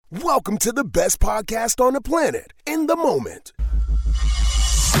Welcome to the best podcast on the planet, In the Moment.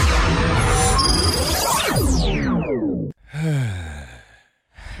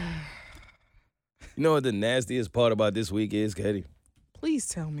 You know what the nastiest part about this week is, Katie? Please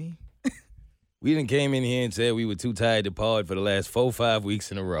tell me. We done came in here and said we were too tired to pod for the last 4 or 5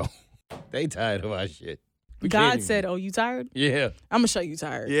 weeks in a row. They tired of our shit. God said, oh, you tired? Yeah. I'm going to show you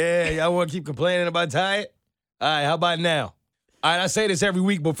tired. Yeah, y'all want to keep complaining about tired? All right, how about now? All right, I say this every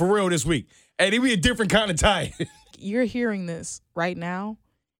week, but for real this week. Hey, we a different kind of tired. You're hearing this right now,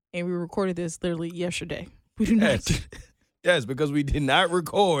 and we recorded this literally yesterday. We do not. Yes, because we did not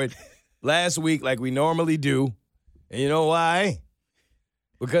record last week like we normally do. And you know why?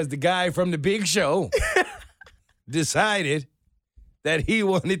 Because the guy from the big show decided that he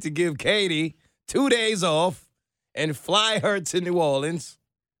wanted to give Katie 2 days off and fly her to New Orleans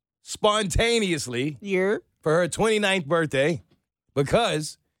spontaneously for her 29th birthday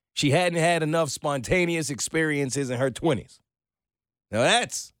because she hadn't had enough spontaneous experiences in her 20s. Now,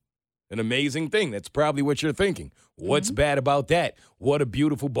 that's an amazing thing. That's probably what you're thinking. What's bad about that? What a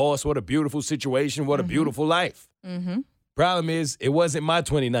beautiful boss. What a beautiful situation. What a beautiful life. Problem is, it wasn't my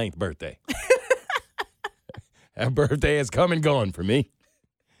 29th birthday. That birthday has come and gone for me.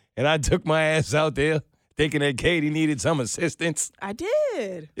 And I took my ass out there thinking that Katie needed some assistance. I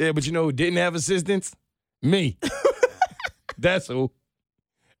did. Yeah, but you know who didn't have assistance? Me. That's who.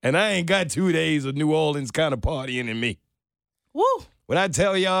 And I ain't got 2 days of New Orleans kind of partying in me. Woo. When I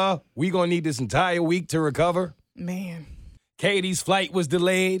tell y'all we gonna need this entire week to recover. Man. Katie's flight was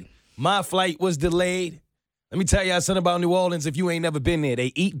delayed. My flight was delayed. Let me tell y'all something about New Orleans if you ain't never been there.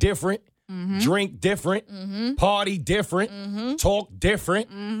 They eat different, drink different, party different, talk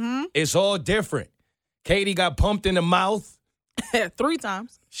different. It's all different. Katie got pumped in the mouth. 3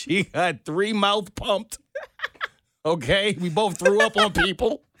 times. She got 3 mouth pumped. Okay? We both threw up on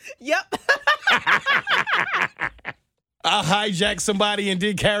people. Yep. I hijacked somebody and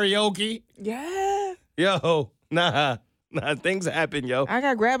did karaoke. Yeah. Yo, nah, things happen, yo. I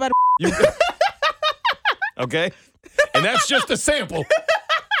got grabbed by the Okay? And that's just a sample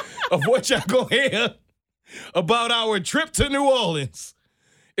of what y'all gonna hear about our trip to New Orleans.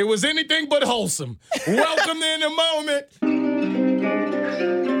 It was anything but wholesome. Welcome to In the Moment.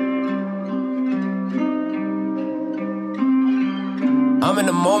 I'm in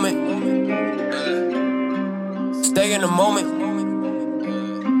the moment. Stay in the moment.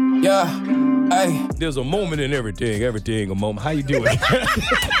 Yeah, hey. There's a moment in everything a moment. How you doing?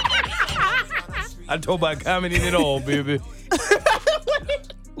 I told by commenting it all, baby.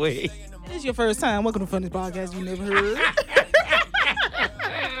 Wait. This is your first time. Welcome to Funniest Podcast you never heard.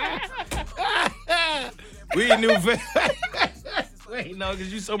 We your new Wait, no,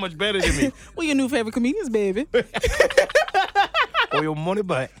 because you so much better than me. We your new favorite comedians, baby. For your money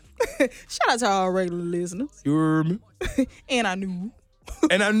back. Shout out to our regular listeners. You heard me? And I knew.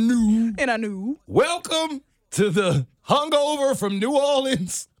 And I knew. And I knew. Welcome to the Hungover from New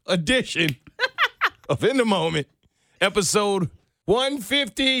Orleans edition of In the Moment, episode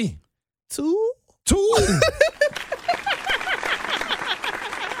 152.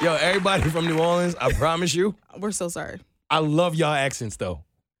 Yo, everybody from New Orleans, I promise you. We're so sorry. I love y'all accents, though.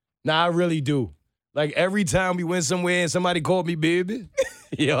 Nah, I really do. Like, every time we went somewhere and somebody called me baby,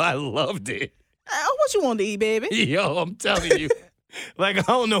 yo, I loved it. What you want to eat, baby? Yo, I'm telling you. Like, I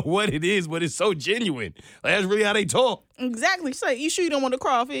don't know what it is, but it's so genuine. Like, that's really how they talk. Exactly. Say, you sure you don't want the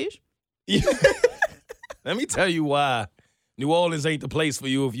crawfish? Yeah. Let me tell you why New Orleans ain't the place for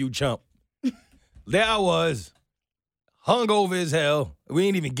you if you chump. There I was, hungover as hell. We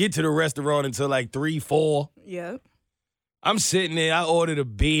didn't even get to the restaurant until like 3, 4. Yeah. I'm sitting there. I ordered a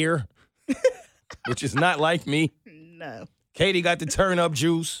beer, which is not like me. No. Katie got the turn-up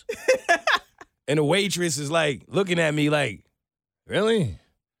juice. And the waitress is like looking at me like, really?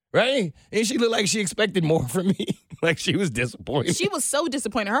 Right? And she looked like she expected more from me. Like she was disappointed. She was so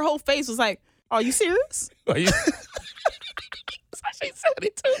disappointed. Her whole face was like, are you serious? Are you? That's how she said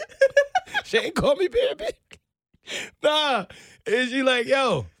it too. She ain't call me baby. Nah. And she like,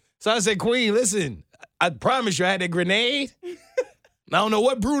 yo. So I said, Queen, listen, I promise you I had that grenade. I don't know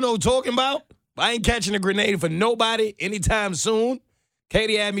what Bruno talking about, but I ain't catching a grenade for nobody anytime soon.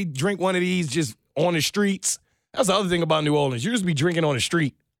 Katie had me drink one of these just on the streets. That's the other thing about New Orleans. You just be drinking on the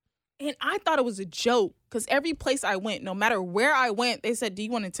street. And I thought it was a joke because every place I went, no matter where I went, they said, do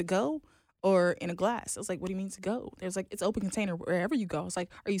you want it to go or in a glass? I was like, what do you mean to go? They was like, it's open container wherever you go. I was like,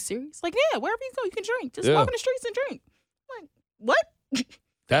 are you serious? Like, yeah, wherever you go, you can drink. Just walk in the streets and drink. I'm like, what?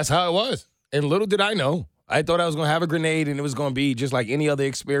 That's how it was. And little did I know, I thought I was going to have a grenade and it was going to be just like any other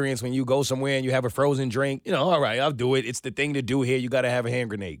experience when you go somewhere and you have a frozen drink. You know, all right, I'll do it. It's the thing to do here. You got to have a hand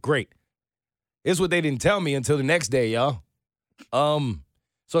grenade. Great. Here's what they didn't tell me until the next day, y'all.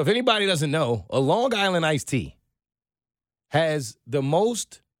 So if anybody doesn't know, a Long Island iced tea has the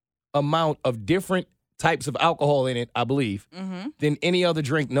most amount of different types of alcohol in it, I believe, than any other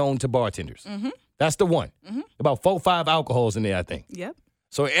drink known to bartenders. That's the one. About 4 or 5 alcohols in there, I think. Yep.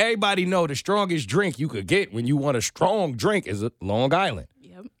 So everybody know the strongest drink you could get when you want a strong drink is a Long Island.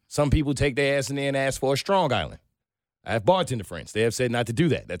 Yep. Some people take their ass in there and ask for a Strong Island. I have bartender friends. They have said not to do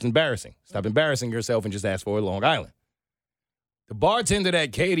that. That's embarrassing. Stop embarrassing yourself and just ask for a Long Island. The bartender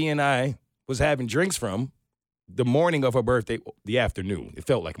that Katie and I was having drinks from the morning of her birthday, the afternoon, it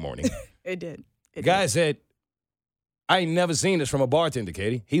felt like morning. It did. The guy said, I ain't never seen this from a bartender,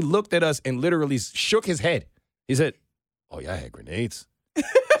 Katie. He looked at us and literally shook his head. He said, oh, y'all had grenades?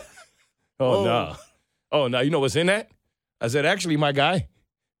 Oh, no. Oh, no. You know what's in that? I said, actually, my guy,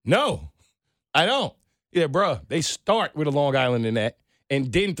 no, I don't. Yeah, bro, they start with a Long Island in that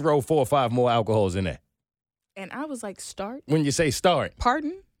and then throw 4 or 5 more alcohols in that. And I was like, start? When you say start.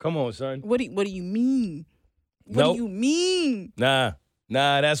 Pardon? Come on, son. What do you mean? What Nope. do you mean? Nah,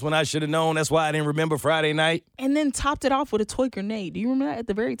 that's when I should have known. That's why I didn't remember Friday night. And then topped it off with a toy grenade. Do you remember that? At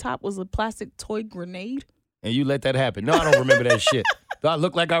the very top was a plastic toy grenade. And you let that happen. No, I don't remember that shit. Do I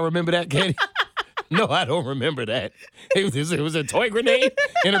look like I remember that, Katie? No, I don't remember that. It was a toy grenade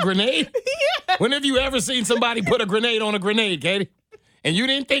and a grenade? Yeah. When have you ever seen somebody put a grenade on a grenade, Katie? And you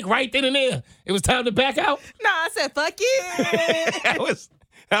didn't think right then and there it was time to back out? No, I said, fuck you.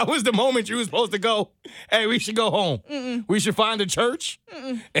 That was the moment you were supposed to go, hey, we should go home. We should find a church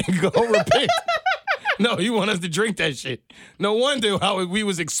and go repent. No, you want us to drink that shit. No wonder how we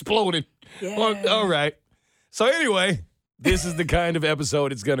was exploding. Yeah. Well, all right. So anyway, this is the kind of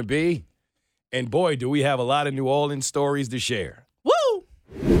episode it's going to be. And boy, do we have a lot of New Orleans stories to share. Woo!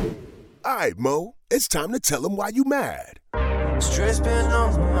 All right, Mo, it's time to tell them why you mad. Stress been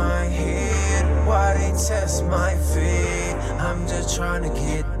on my head, why they test my feet? I'm just trying to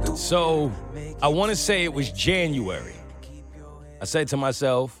get through. So I want to say it was January. I said to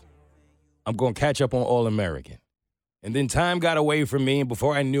myself, I'm going to catch up on All American. And then time got away from me, and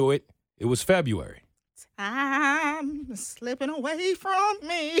before I knew it, it was February. Time slipping away from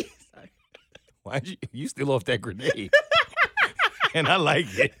me. Sorry. Why'd you still off that grenade? And I like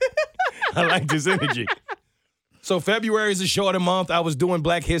it. I like this energy. So February is a shorter month. I was doing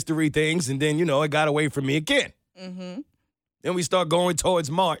Black History things, and then, it got away from me again. Then we start going towards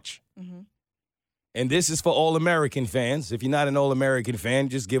March. And this is for All-American fans. If you're not an All-American fan,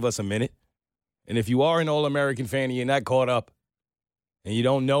 just give us a minute. And if you are an All-American fan and you're not caught up and you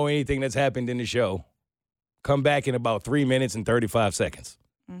don't know anything that's happened in the show, come back in about 3 minutes and 35 seconds.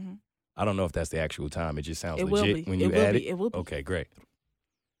 I don't know if that's the actual time. It just sounds It will legit be. when It you will add be. it. It will be. Okay, great.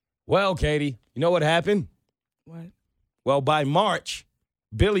 Well, Katie, you know what happened? What? Well, by March,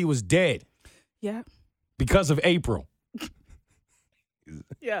 Billy was dead Yeah. because of April.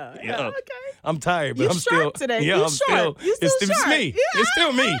 Yeah. Yeah. Okay. I'm tired, but You I'm sharp still today. Yeah, You I'm sharp. still. You still it's sharp. me. Yeah, It's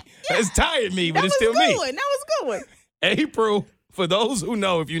still me. yeah. It's tired me, but That it's was still a good me. one. That was a good one. April, for those who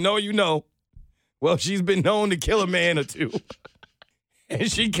know, if you know, you know. Well, she's been known to kill a man or two. And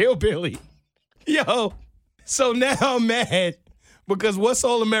she killed Billy. Yo. So now I'm mad because what's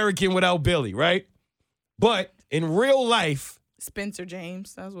All American without Billy, right? But in real life, Spencer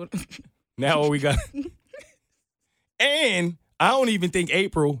James. That's what. now what we got. And I don't even think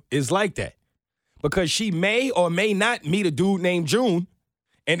April is like that because she may or may not meet a dude named June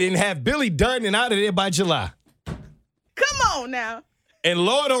and then have Billy done and out of there by July. Come on now. And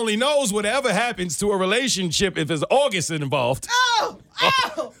Lord only knows whatever happens to a relationship if there's August involved. Oh.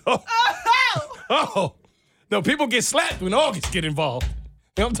 Oh. No, people get slapped when August get involved.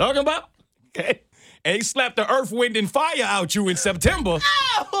 You know what I'm talking about? Okay. And he slapped the earth, wind, and fire out you in September.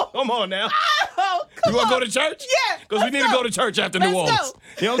 Come on now. You want to go to church? Yeah, Because we need to go to church after New Let's Orleans. go.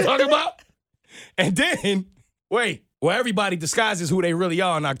 You know what I'm talking about? And then, wait, well, everybody disguises who they really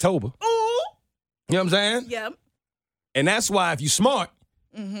are in October. Ooh. You know what I'm saying? Yep. And that's why if you smart,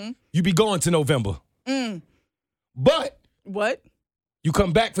 you be going to November. But What? you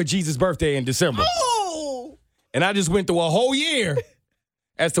come back for Jesus' birthday in December. Oh. And I just went through a whole year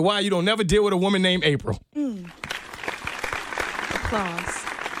as to why you don't never deal with a woman named April. Applause.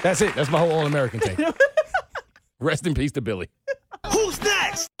 That's it. That's my whole All-American thing. Rest in peace to Billy. Who's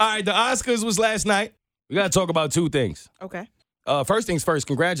next? All right, the Oscars was last night. We got to talk about 2 things. Okay. First things first,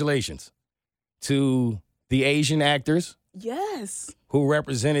 congratulations to the Asian actors Yes. who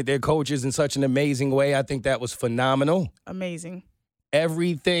represented their coaches in such an amazing way. I think that was phenomenal. Amazing.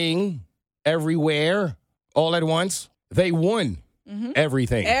 Everything, everywhere, All at once. They won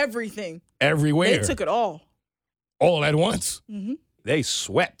everything. Everything. Everywhere. They took it all. All at once. Mm-hmm. They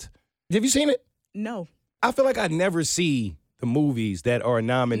swept. Have you seen it? No. I feel like I never see the movies that are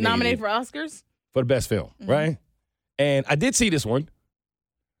nominated For Oscars? for the best film, right? And I did see this one.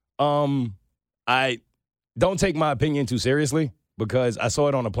 I don't take my opinion too seriously because I saw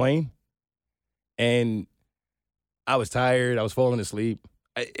it on a plane and I was tired. I was falling asleep.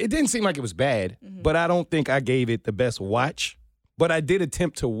 It didn't seem like it was bad, but I don't think I gave it the best watch. But I did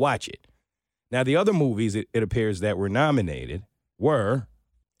attempt to watch it. Now, the other movies, it appears that were nominated were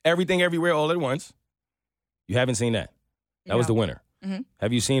Everything Everywhere All at Once. You haven't seen that. That was the winner. Mm-hmm.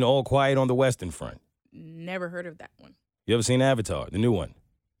 Have you seen All Quiet on the Western Front? Never heard of that one. You ever seen Avatar, the new one?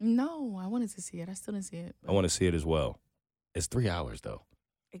 No, I wanted to see it. I still didn't see it. I want to see it as well. It's 3 hours, though.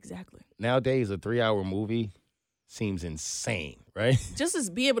 Exactly. Nowadays, a 3-hour movie seems insane, right? Just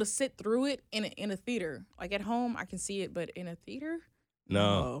to be able to sit through it in a theater. Like at home, I can see it, but in a theater?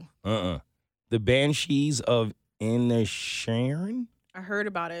 No. The Banshees of Inisherin? I heard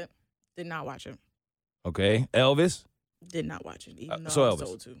about it. Did not watch it. Okay. Elvis? Did not watch it, even though so I was Elvis.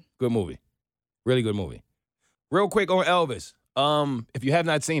 told to. Good movie. Really good movie. Real quick on Elvis. If you have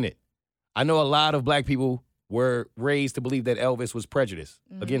not seen it, I know a lot of black people were raised to believe that Elvis was prejudiced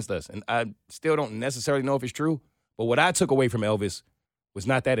against us. And I still don't necessarily know if it's true. But what I took away from Elvis was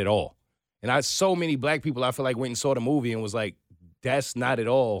not that at all. And so many black people, I feel like, went and saw the movie and was like, that's not at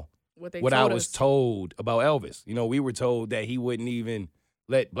all what I was told about Elvis. You know, we were told that he wouldn't even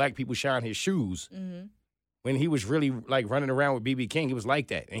let black people shine his shoes. When he was really like running around with B.B. King, he was like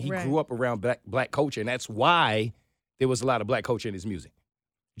that. And he grew up around black culture. And that's why there was a lot of black culture in his music.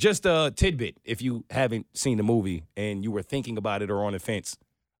 Just a tidbit, if you haven't seen the movie and you were thinking about it or on the fence,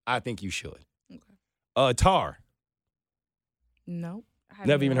 I think you should. Okay. Tar. No. I haven't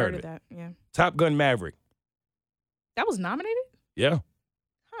Never even heard of it. that. Yeah. Top Gun Maverick. That was nominated? Yeah.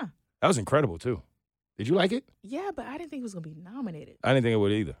 Huh. That was incredible, too. Did you like it? Yeah, but I didn't think it was going to be nominated. I didn't think it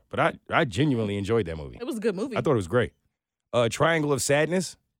would either. But I genuinely enjoyed that movie. It was a good movie. I thought it was great. Triangle of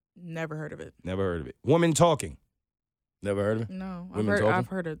Sadness. Never heard of it. Never heard of it. Woman Talking. Never heard of it? No. Women I've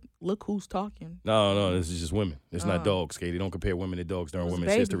heard of Look Who's Talking. No, this is just women. It's not dogs, Katie. Don't compare women to dogs during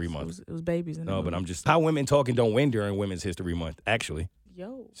Women's History Month. It was babies. In No, but I'm just, how Women Talking don't win during Women's History Month, actually.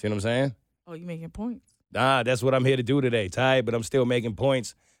 Yo. See what I'm saying? Oh, you making points? That's what I'm here to do today, Ty, but I'm still making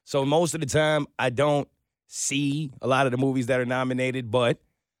points. So most of the time, I don't see a lot of the movies that are nominated, but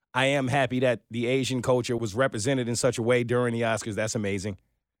I am happy that the Asian culture was represented in such a way during the Oscars. That's amazing.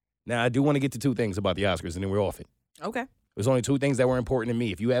 Now, I do want to get to two things about the Oscars, and then we're off it. Okay. There's only two things that were important to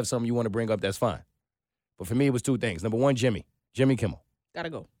me. If you have something you want to bring up, that's fine. But for me, it was two things. Number one, Jimmy Kimmel. Gotta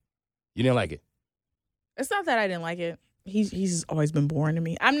go. You didn't like it? It's not that I didn't like it. He's always been boring to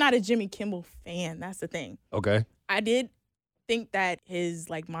me. I'm not a Jimmy Kimmel fan. That's the thing. Okay. I did think that his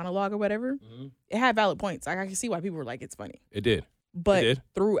like monologue or whatever, it had valid points. Like I can see why people were like, it's funny. It did. But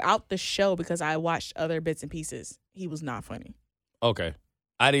throughout the show, because I watched other bits and pieces, he was not funny. Okay.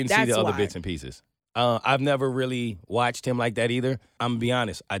 I didn't see the other bits and pieces. I've never really watched him like that either. I'm going to be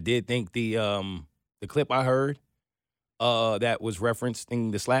honest. I did think the clip I heard that was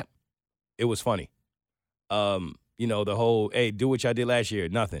referencing the slap, it was funny. You know, the whole, hey, do what y'all did last year,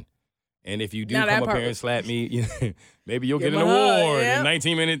 nothing. And if you do come up here and slap me, maybe you'll get an award in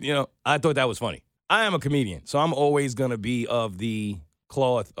 19 minutes. You know, I thought that was funny. I am a comedian, so I'm always going to be of the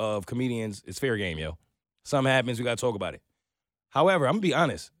cloth of comedians. It's fair game, yo. Something happens, we got to talk about it. However, I'm going to be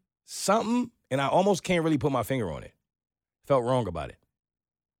honest. Something, and I almost can't really put my finger on it, felt wrong about it.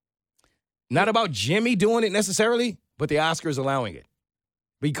 Not about Jimmy doing it necessarily, but the Oscars allowing it.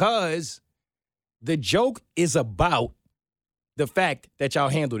 Because the joke is about the fact that y'all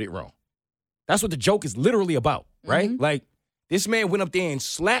handled it wrong. That's what the joke is literally about, right? Mm-hmm. Like, this man went up there and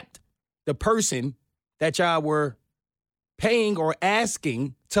slapped the person that y'all were paying or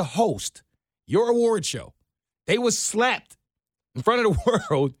asking to host your award show. They was slapped in front of the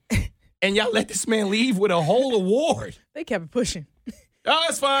world, and y'all let this man leave with a whole award. They kept it pushing. Oh,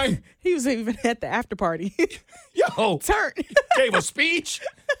 that's fine. He was even at the after party. Yo. Turn. Gave a speech.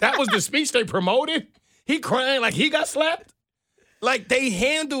 That was the speech they promoted. He crying like he got slapped. Like, they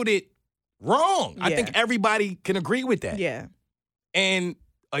handled it wrong. Yeah. I think everybody can agree with that. Yeah. And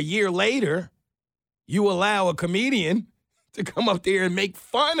a year later, you allow a comedian to come up there and make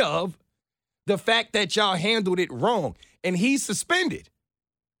fun of the fact that y'all handled it wrong. And he's suspended.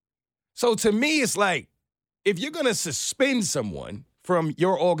 So to me, it's like, if you're going to suspend someone from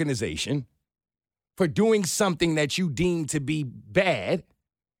your organization for doing something that you deem to be bad,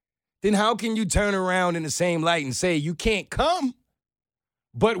 then how can you turn around in the same light and say you can't come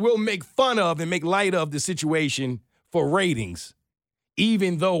but we'll make fun of and make light of the situation for ratings,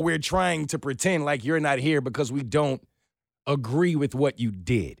 even though we're trying to pretend like you're not here because we don't agree with what you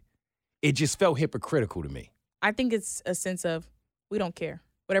did. It just felt hypocritical to me. I think it's a sense of we don't care.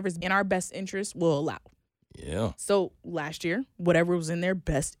 Whatever's in our best interest, we'll allow. Yeah. So last year, whatever was in their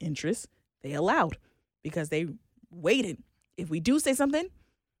best interest, they allowed because they waited. If we do say something,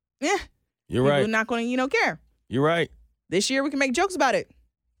 you're people right. are not going to, care. You're right. This year, we can make jokes about it.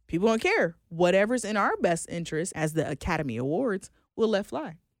 People don't care. Whatever's in our best interest as the Academy Awards, we'll let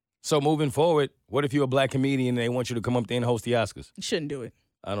fly. So moving forward, what if you're a black comedian and they want you to come up there and host the Oscars? You shouldn't do it.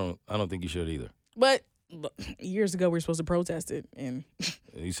 I don't think you should either. But years ago, we were supposed to protest it, and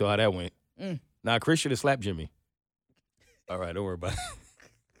you saw how that went. Nah, Chris should have slapped Jimmy. All right, don't worry about it.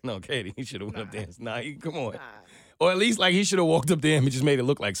 No, Katie, he should have went up there. Come on. Or at least like he should have walked up there and just made it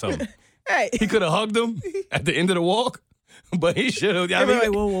look like something. Hey. He could have hugged him at the end of the walk, but he should have.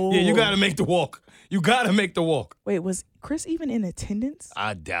 Whoa. You got to make the walk. You got to make the walk. Wait, was Chris even in attendance?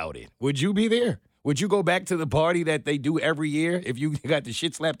 I doubt it. Would you be there? Would you go back to the party that they do every year if you got the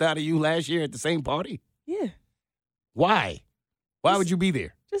shit slapped out of you last year at the same party? Yeah. Why? Why would you be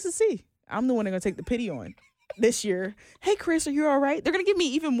there? Just to see. I'm the one that's going to take the pity on this year. Hey, Chris, are you all right? They're going to give me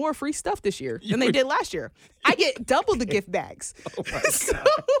even more free stuff this year than they did last year. I get double the gift bags. Oh, my God.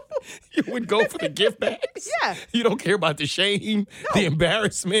 You would go for the gift bags? Yeah. You don't care about the shame, the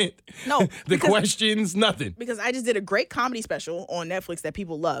embarrassment, the questions, nothing. Because I just did a great comedy special on Netflix that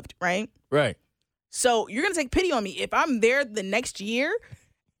people loved, right? Right. So you're going to take pity on me. If I'm there the next year,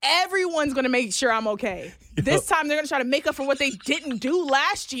 everyone's going to make sure I'm okay. This time they're going to try to make up for what they didn't do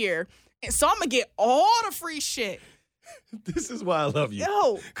last year. And so I'm going to get all the free shit. This is why I love you.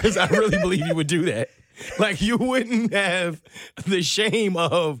 Yo. Because I really believe you would do that. Like, you wouldn't have the shame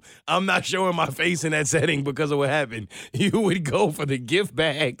of, I'm not showing my face in that setting because of what happened. You would go for the gift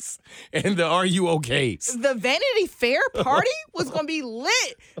bags and the are you okays. The Vanity Fair party was going to be lit.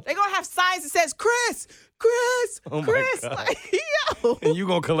 They're going to have signs that says, Chris. Oh, my Chris. God. Like, yo. And you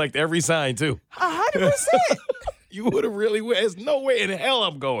going to collect every sign, too. 100%. You would have really, there's no way in hell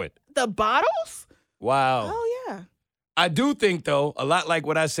I'm going. The bottles? Wow. Oh, yeah. I do think, though, a lot like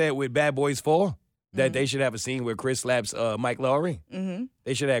what I said with Bad Boys 4, that they should have a scene where Chris slaps Mike Lowry. Mm-hmm.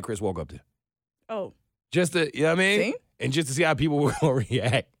 They should have Chris walk up there. Oh. Just to, you know what I mean? See? And just to see how people were going to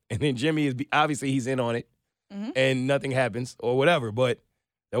react. And then Jimmy is, obviously he's in on it. And nothing happens or whatever, but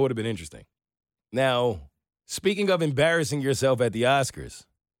that would have been interesting. Now, speaking of embarrassing yourself at the Oscars,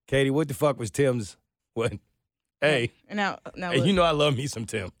 Katie, what the fuck was Tim's, what? Hey. Now Hey, you know I love me some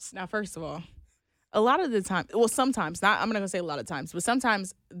Tims. Now, first of all, a lot of the time, well, sometimes, I'm not going to say a lot of times, but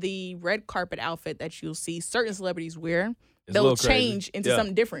sometimes the red carpet outfit that you'll see certain celebrities wear, they'll change into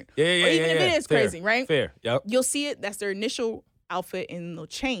something different. Yeah, or even if it is fair, crazy, right? Fair, yep. You'll see it, that's their initial outfit, and they'll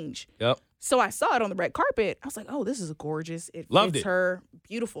change. Yep. So I saw it on the red carpet. I was like, oh, this is gorgeous. It Loved fits it. her.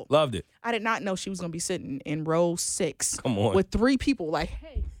 Beautiful. Loved it. I did not know she was going to be sitting in row 6. Come on. With 3 people like,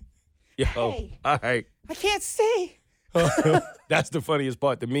 hey, Yo, hey. all right. I can't see. That's the funniest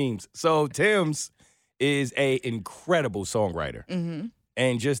part, the memes. So Tim's is a incredible songwriter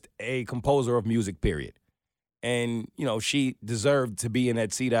and just a composer of music, period. And, you know, she deserved to be in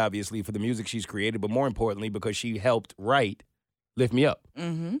that seat, obviously, for the music she's created, but more importantly, because she helped write Lift Me Up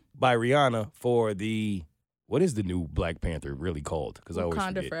by Rihanna for the, what is the new Black Panther really called? Because I always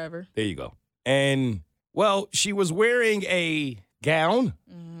forget. Wakanda Forever. There you go. And, well, she was wearing a gown,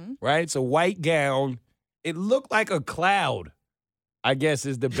 right? It's a white gown. It looked like a cloud, I guess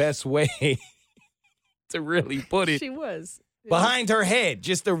is the best way to really put it. She was. Behind her head,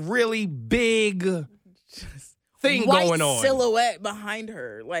 just a really big thing White going on. silhouette behind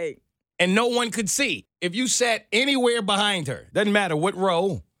her. Like, and no one could see. If you sat anywhere behind her, doesn't matter what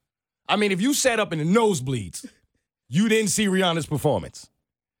row. I mean, if you sat up in the nosebleeds, you didn't see Rihanna's performance.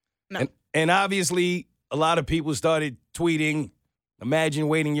 No. And obviously, a lot of people started tweeting, imagine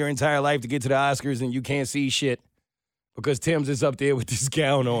waiting your entire life to get to the Oscars and you can't see shit because Tim's is up there with this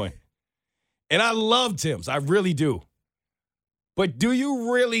gown on. And I love Tim's. I really do. But do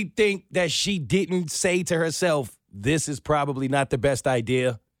you really think that she didn't say to herself, this is probably not the best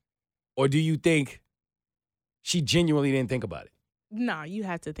idea? Or do you think she genuinely didn't think about it? nah, you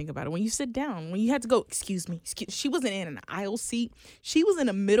had to think about it. When you sit down, when you had to go, excuse me, she wasn't in an aisle seat. She was in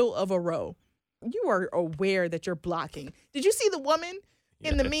the middle of a row. You are aware that you're blocking. Did you see the woman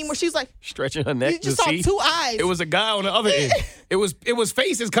in the meme where she's like stretching her neck you just to saw see? 2 eyes. It was a guy on the other end. It was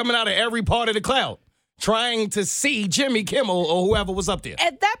faces coming out of every part of the cloud trying to see Jimmy Kimmel or whoever was up there.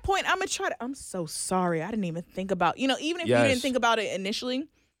 At that point, I'm so sorry. I didn't even think about, even if you didn't think about it initially,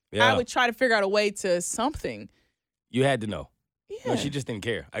 I would try to figure out a way to something. You had to know. No, she just didn't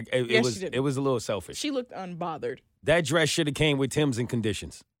care. Yes, she did. It was a little selfish. She looked unbothered. That dress should have came with Tim's and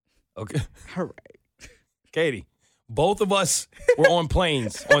conditions. Okay. All right. Katie, both of us were on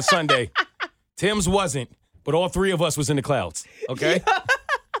planes on Sunday. Tim's wasn't, but all three of us was in the clouds. Okay?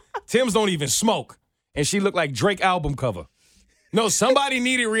 Tim's don't even smoke. And she looked like Drake album cover. No, somebody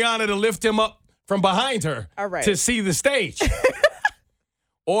needed Rihanna to lift him up from behind her All right. to see the stage.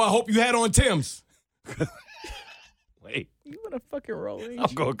 Or I hope you had on Tim's. Wait. You want to fucking roll?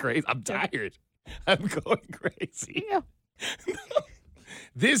 I'm going crazy. I'm tired. I'm going crazy. Yeah.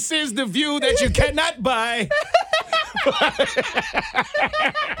 This is the view that you cannot buy.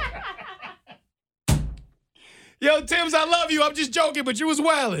 Yo, Tim's, I love you. I'm just joking, but you was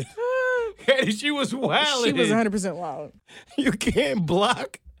wildin'. She was wildin'. She was 100% wild. You can't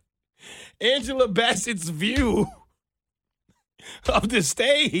block Angela Bassett's view of the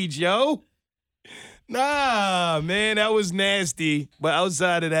stage, yo. Nah, man, that was nasty. But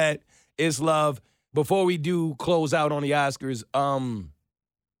outside of that, it's love. Before we do close out on the Oscars, I'm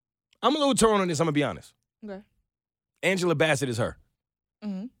a little torn on this, I'm going to be honest. Okay. Angela Bassett is her.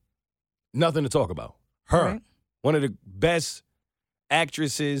 Mm-hmm. Nothing to talk about. Her. Right. One of the best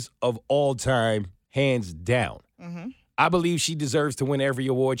actresses of all time, hands down. Mm-hmm. I believe she deserves to win every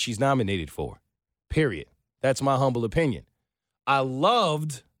award she's nominated for. Period. That's my humble opinion. I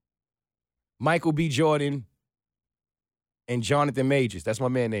loved Michael B. Jordan and Jonathan Majors. That's my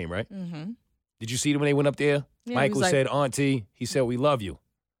man's name, right? Mm-hmm. Did you see them when they went up there? Yeah, Michael said, Auntie, he said, we love you.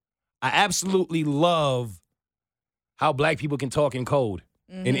 I absolutely love how black people can talk in code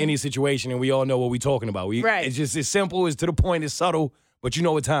in any situation, and we all know what we're talking about. Right. It's just as simple, as to the point, it's subtle, but you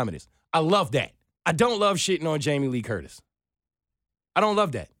know what time it is. I love that. I don't love shitting on Jamie Lee Curtis. I don't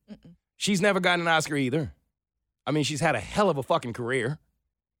love that. Mm-mm. She's never gotten an Oscar either. I mean, she's had a hell of a fucking career.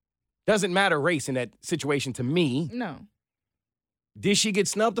 Doesn't matter race in that situation to me. No. Did she get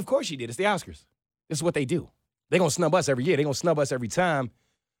snubbed? Of course she did. It's the Oscars. This is what they do. They're going to snub us every year. They're going to snub us every time.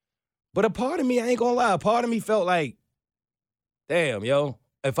 But a part of me, I ain't going to lie, a part of me felt like, damn, yo,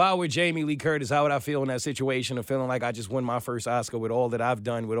 if I were Jamie Lee Curtis, how would I feel in that situation of feeling like I just won my first Oscar with all that I've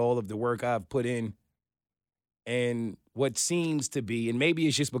done, with all of the work I've put in, and what seems to be, and maybe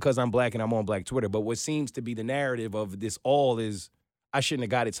it's just because I'm black and I'm on Black Twitter, but what seems to be the narrative of this all is I shouldn't have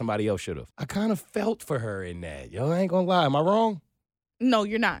got it, somebody else should have. I kind of felt for her in that. Yo, I ain't going to lie. Am I wrong? No,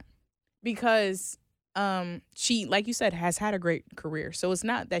 you're not. Because she, like you said, has had a great career. So it's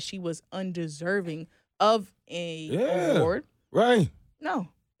not that she was undeserving of a award. Right. No.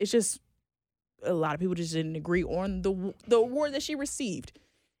 It's just a lot of people just didn't agree on the award that she received.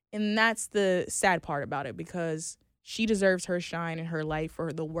 And that's the sad part about it, because she deserves her shine in her life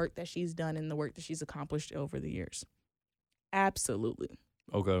for the work that she's done and the work that she's accomplished over the years. Absolutely.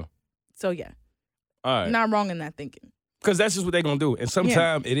 Okay. So, yeah. All right. Not wrong in that thinking. Because that's just what they're going to do. And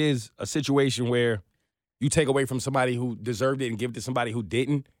sometimes it is a situation where you take away from somebody who deserved it and give it to somebody who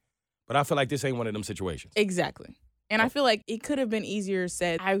didn't. But I feel like this ain't one of them situations. Exactly. And I feel like it could have been easier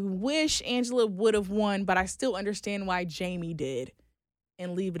said, I wish Angela would have won, but I still understand why Jamie did,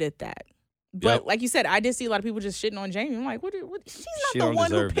 and leave it at that. But like you said, I did see a lot of people just shitting on Jamie. I'm like, what she's not the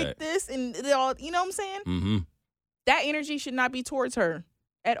one who picked this, and it all, you know what I'm saying? Mm-hmm. That energy should not be towards her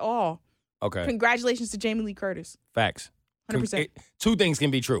at all. Okay. Congratulations to Jamie Lee Curtis. Facts. 100%. Two things can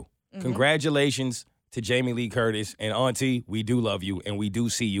be true. Mm-hmm. Congratulations to Jamie Lee Curtis. And Auntie, we do love you, and we do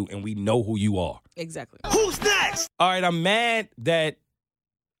see you, and we know who you are. Exactly. Who's next? All right, I'm mad that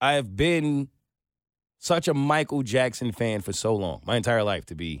I have been such a Michael Jackson fan for so long, my entire life,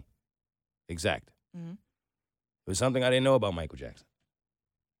 to be exact. Mm-hmm. It was something I didn't know about Michael Jackson.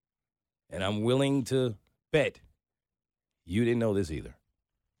 And I'm willing to bet you didn't know this either.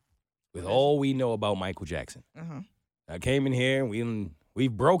 With all we know about Michael Jackson. Uh-huh. I came in here, and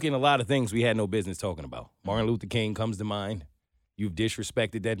we've broken a lot of things we had no business talking about. Martin Luther King comes to mind. You've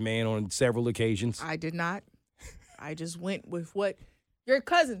disrespected that man on several occasions. I did not. I just went with what your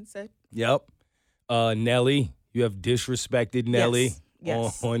cousin said. Yep. Nelly, you have disrespected Nelly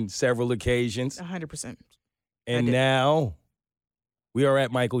Yes. on several occasions. 100%. And now we are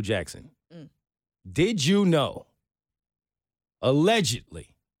at Michael Jackson. Mm. Did you know,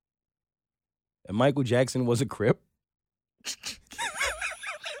 allegedly, that Michael Jackson was a Crip?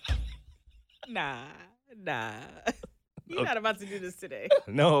 Nah. You're not about to do this today.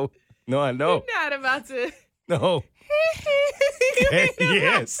 No, I know. You're not about to. No.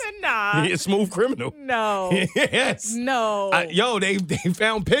 Yes. Nah. He's a smooth criminal. No. Yes. No. Yo, they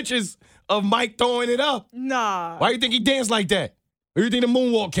found pictures of Mike throwing it up. Nah. Why do you think he danced like that? Where do you think the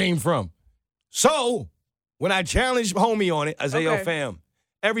moonwalk came from? So, when I challenged homie on it, I say, yo, fam,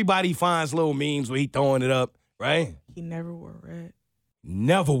 everybody finds little memes where he throwing it up, right? He never wore red.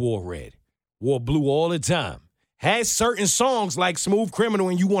 Never wore red. Wore blue all the time. Had certain songs like Smooth Criminal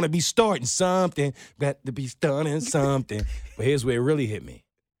and You Want to Be Starting Something. Got to be starting something. But here's where it really hit me.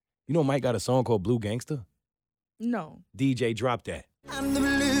 You know Mike got a song called Blue Gangster? No. DJ dropped that. I'm the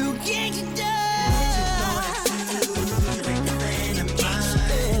blue gangster.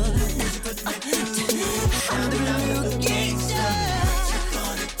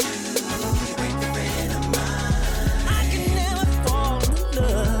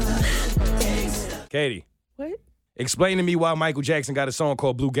 Katie. What? Explain to me why Michael Jackson got a song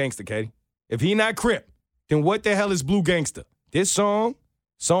called Blue Gangster, Katie. If he not Crip, then what the hell is Blue Gangster? This song,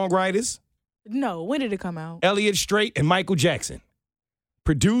 songwriters, No. When did it come out? Elliot Strait and Michael Jackson.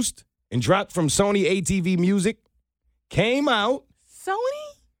 Produced and dropped from Sony ATV Music. Came out.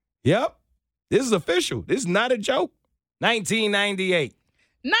 Sony? Yep. This is official. This is not a joke. 1998.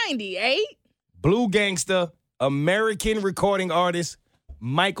 98? Blue Gangster, American recording artist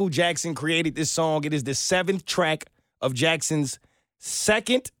Michael Jackson created this song. It is the 7th track of Jackson's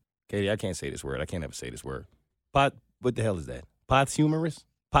second. Katie, I can't say this word. I can't ever say this word. What the hell is that? Posthumous?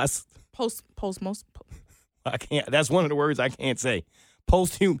 I can't. That's one of the words I can't say.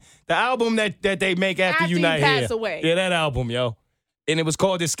 The album that they make after you not pass here. away. Yeah, that album, yo. And it was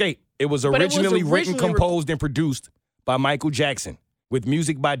called Escape. It was But it was originally written, originally composed, and produced by Michael Jackson with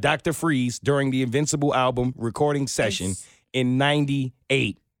music by Dr. Freeze during the Invincible album recording session in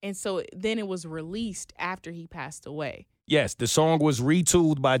 98. And so then it was released after he passed away. Yes, the song was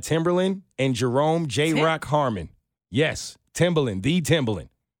retooled by Timberland and Jerome J. Rock Harmon. Yes, Timberland, the Timberland.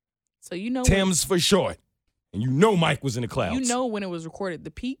 So you know Tim's for short. And you know Mike was in the clouds. you know when it was recorded,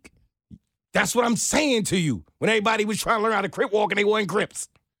 the peak. That's what I'm saying to you. When everybody was trying to learn how to Crip walk and they weren't Crips.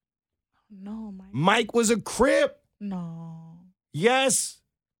 No, Mike. Mike was a Crip. No. Yes.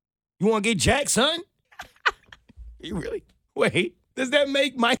 You want to get Jack, son? You really? Wait, does that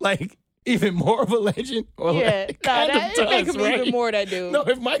make Mike like even more of a legend? Or Yeah, like, nah, kind of it does, makes him right? even more that dude. No,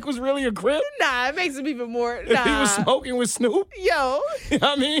 if Mike was really a Crip, Nah, it makes him even more. if he was Nah. smoking with Snoop, Yo.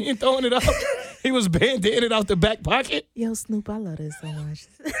 I mean, throwing it up, he was banding it out the back pocket. Yo, Snoop, I love this so much.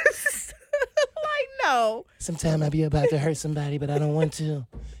 Like, no. Sometime I be about to hurt somebody, but I don't want to.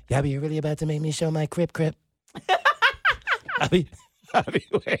 Y'all be really about to make me show my crip. I be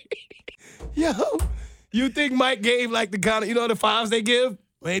wait. Yo, you think Mike gave like the kind of, you know, the fives they give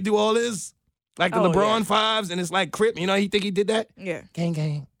when they do all this? Like the Oh, LeBron yeah. fives, and it's like Crip. You know, he think he did that? Yeah. Gang,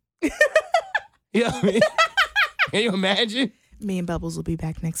 gang. You know what I mean? Can you imagine? Me and Bubbles will be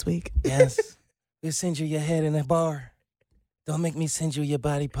back next week. Yes. We'll send you your head in a bar. Don't make me send you your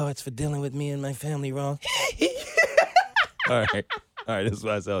body parts for dealing with me and my family wrong. All right. This is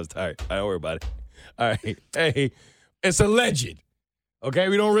why I said I was tired. Don't worry about it. All right. Hey, it's alleged. Okay,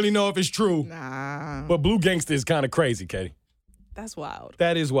 we don't really know if it's true. Nah. But Blue Gangster is kind of crazy, Katie. That's wild.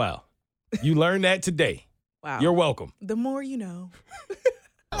 That is wild. You learned that today. Wow. You're welcome. The more you know.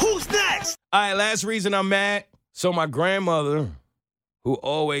 Who's next? All right, last reason I'm mad. So my grandmother, who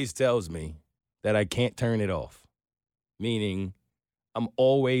always tells me that I can't turn it off, meaning I'm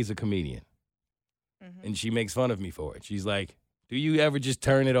always a comedian. And she makes fun of me for it. She's like, do you ever just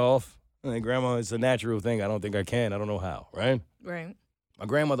turn it off? I'm like, Grandma, it's a natural thing. I don't think I can. I don't know how, right? Right. My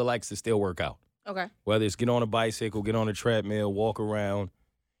grandmother likes to still work out. Okay. Whether it's get on a bicycle, get on a treadmill, walk around.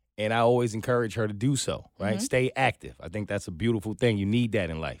 And I always encourage her to do so, right? Stay active. I think that's a beautiful thing. You need that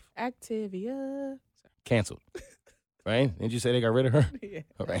in life. Activia. Canceled. Right? Didn't you say they got rid of her? Yeah.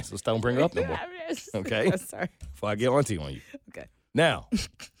 All right, so don't bring her up no more. Okay? Sorry. Before I get onto you. Okay. Now,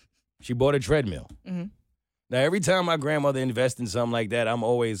 she bought a treadmill. Now, every time my grandmother invests in something like that, I'm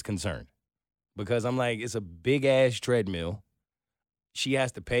always concerned. Because I'm like, it's a big-ass treadmill. She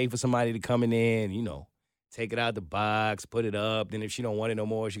has to pay for somebody to come in there and, you know, take it out the box, put it up. Then if she don't want it no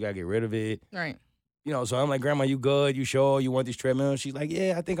more, she got to get rid of it. Right. You know, so I'm like, Grandma, you good? You sure you want this treadmill? She's like,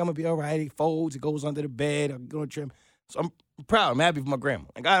 yeah, I think I'm going to be all right. It folds. It goes under the bed. I'll go on the treadmill. So I'm proud. I'm happy for my grandma.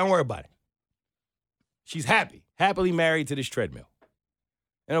 Like, don't worry about it. She's happy. Happily married to this treadmill.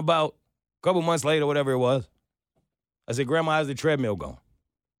 And about a couple months later, whatever it was, I said, Grandma, how's the treadmill going?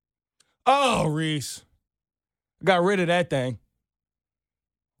 Oh, Reese, I got rid of that thing.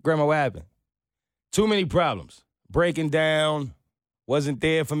 Grandma, what happened? Too many problems. Breaking down. Wasn't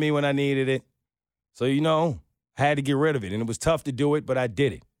there for me when I needed it. So, you know, I had to get rid of it. And it was tough to do it, but I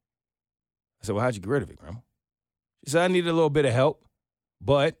did it. I said, well, how'd you get rid of it, Grandma? She said, I needed a little bit of help,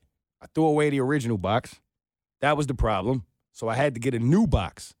 but I threw away the original box. That was the problem. So I had to get a new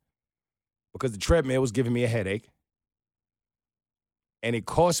box because the treadmill was giving me a headache. And it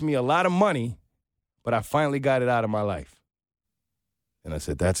cost me a lot of money, but I finally got it out of my life. And I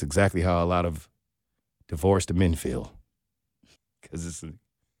said, that's exactly how a lot of Divorce the Menfield. Because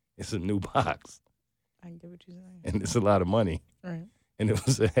it's a new box. I get what you're saying. And it's a lot of money. Right. And it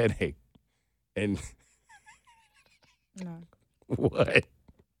was a headache. And No. what?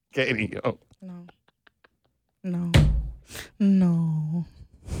 Katie, yo. No. No. No.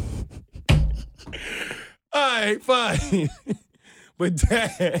 All right, fine. But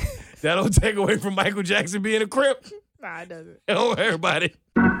that don't take away from Michael Jackson being a Crip. Nah, it doesn't. Don't worry about it.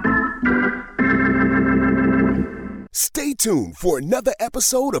 Stay tuned for another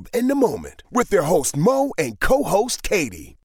episode of In the Moment with their host Mo and co-host Katie.